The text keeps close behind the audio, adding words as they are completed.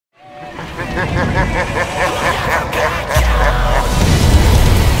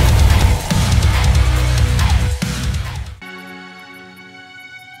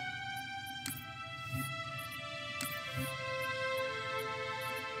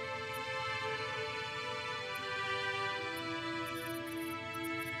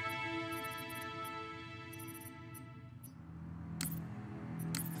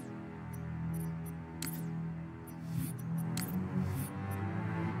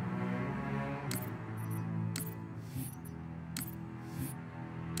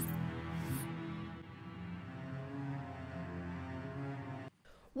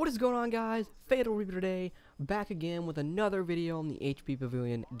What is going on, guys? Fatal Reaper today, back again with another video on the HP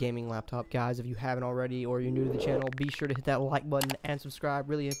Pavilion Gaming Laptop. Guys, if you haven't already or you're new to the channel, be sure to hit that like button and subscribe.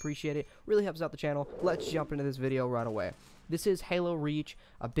 Really appreciate it. Really helps out the channel. Let's jump into this video right away. This is Halo Reach,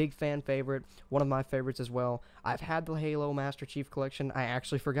 a big fan favorite, one of my favorites as well. I've had the Halo Master Chief Collection. I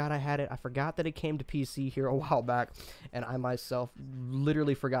actually forgot I had it. I forgot that it came to PC here a while back, and I myself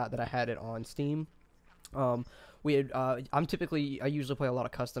literally forgot that I had it on Steam. I usually play a lot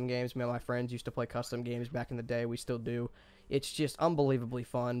of custom games. Me and my friends used to play custom games back in the day. We still do. It's just unbelievably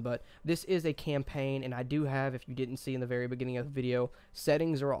fun, but this is a campaign, and I do have, if you didn't see in the very beginning of the video,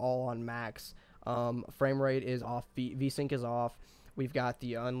 settings are all on max. Frame rate is off, VSync is off. We've got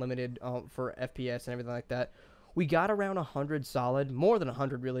the unlimited for FPS and everything like that. We got around 100 solid, more than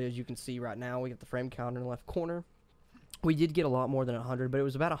 100 really, as you can see right now. We got the frame counter in the left corner. We did get a lot more than 100, but it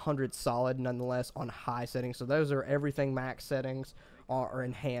was about 100 solid nonetheless on high settings. So those are everything max settings, or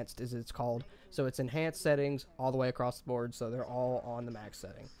enhanced as it's called. So it's enhanced settings all the way across the board, so they're all on the max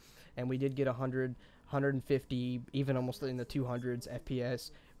setting. And we did get 100, 150, even almost in the 200s FPS.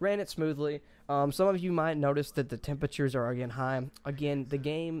 Ran it smoothly. Some of you might notice that the temperatures are again high. Again,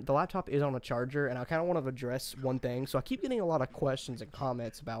 the laptop is on a charger, and I kind of want to address one thing. So I keep getting a lot of questions and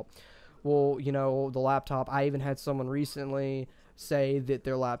comments about, well, you know, the laptop. I even had someone recently say that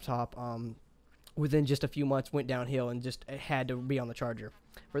their laptop, within just a few months, went downhill and just had to be on the charger.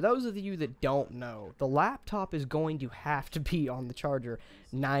 For those of you that don't know, the laptop is going to have to be on the charger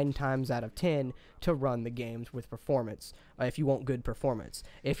 9 times out of 10 to run the games with performance, if you want good performance.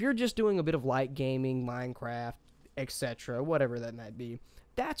 If you're just doing a bit of light gaming, Minecraft, etc., whatever that might be,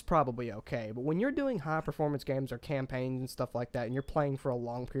 that's probably okay. But when you're doing high performance games or campaigns and stuff like that, and you're playing for a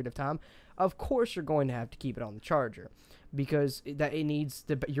long period of time, of course you're going to have to keep it on the charger, because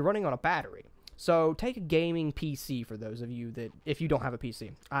you're running on a battery. So take a gaming PC, for those of you that, if you don't have a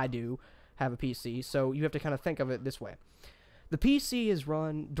PC. I do have a PC, so you have to kind of think of it this way. The PC is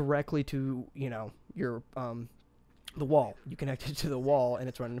run directly to, you know, your the wall. You connect it to the wall, and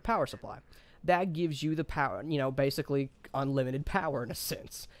it's running a power supply. That gives you the power, you know, basically unlimited power in a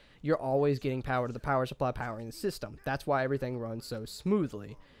sense. You're always getting power to the power supply, powering the system. That's why everything runs so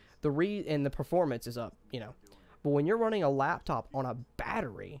smoothly. And the performance is up, you know. But when you're running a laptop on a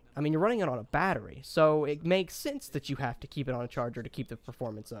battery, I mean, you're running it on a battery, so it makes sense that you have to keep it on a charger to keep the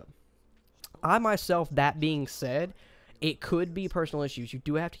performance up. I myself, that being said, it could be personal issues. You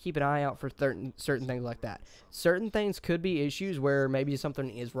do have to keep an eye out for certain things like that. Certain things could be issues where maybe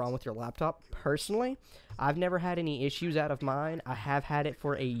something is wrong with your laptop. Personally, I've never had any issues out of mine. I have had it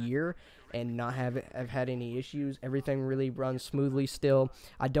for a year and I've had any issues. Everything really runs smoothly still.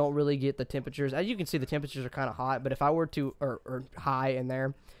 I don't really get the temperatures. As you can see, the temperatures are kind of hot, but if I were to, or high in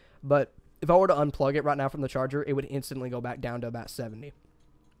there, but if I were to unplug it right now from the charger, it would instantly go back down to about 70.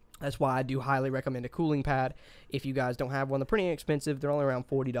 That's why I do highly recommend a cooling pad. If you guys don't have one, they're pretty inexpensive. They're only around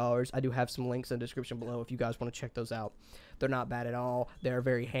 $40. I do have some links in the description below if you guys want to check those out. They're not bad at all. They're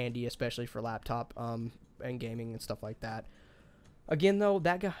very handy, especially for laptop and gaming and stuff like that. Again, though,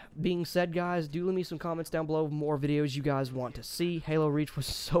 that being said, guys, do leave me some comments down below of more videos you guys want to see. Halo Reach was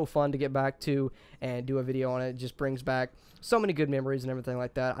so fun to get back to and do a video on it. It just brings back so many good memories and everything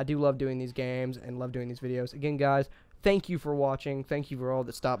like that. I do love doing these games and love doing these videos. Again, guys, thank you for watching. Thank you for all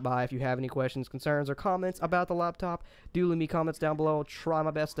that stopped by. If you have any questions, concerns, or comments about the laptop, do leave me comments down below. I'll try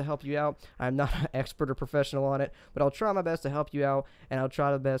my best to help you out. I'm not an expert or professional on it, but I'll try my best to help you out, and I'll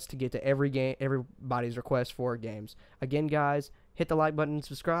try my best to get to everybody's request for games. Again, guys, hit the like button and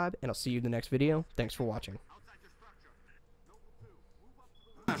subscribe, and I'll see you in the next video. Thanks for watching.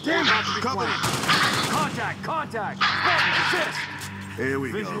 Damn it! Cover it! Contact! Assist! Here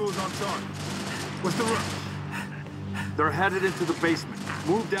we go. Visuals on target. What's the rush? They're headed into the basement.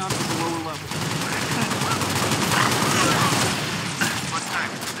 Move down to the lower level. What's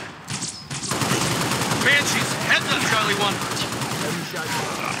time? Banshees, heads up, Charlie 1. Heavy shot.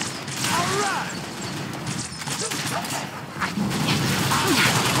 All right!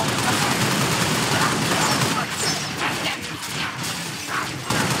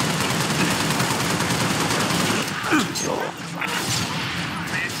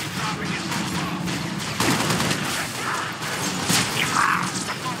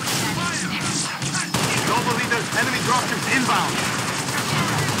 Enemy dropships inbound.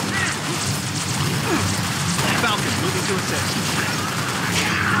 Falcon, moving to assist.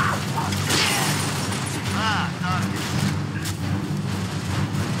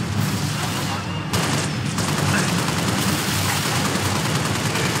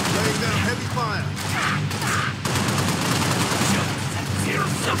 Laying down heavy fire.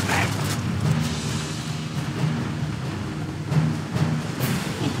 Here's some back.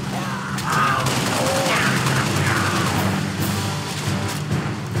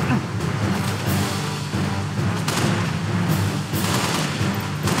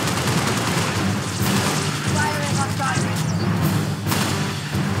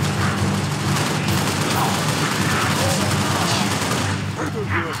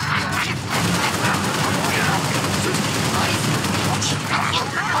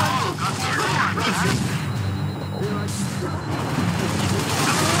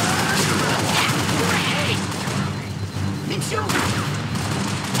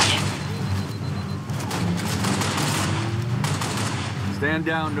 Stand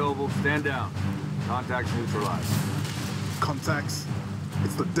down, Noble. Stand down. Contacts neutralized. Contacts?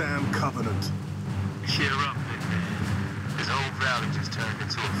 It's the damn Covenant. Cheer up, big man. This whole valley just turned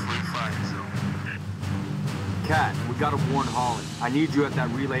into a free fire zone. Cat, we gotta warn Holland. I need you at that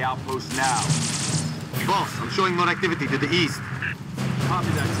relay outpost now. Boss, I'm showing more activity to the east. Copy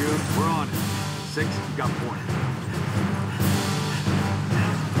that, June. We're on it. 6, you got point.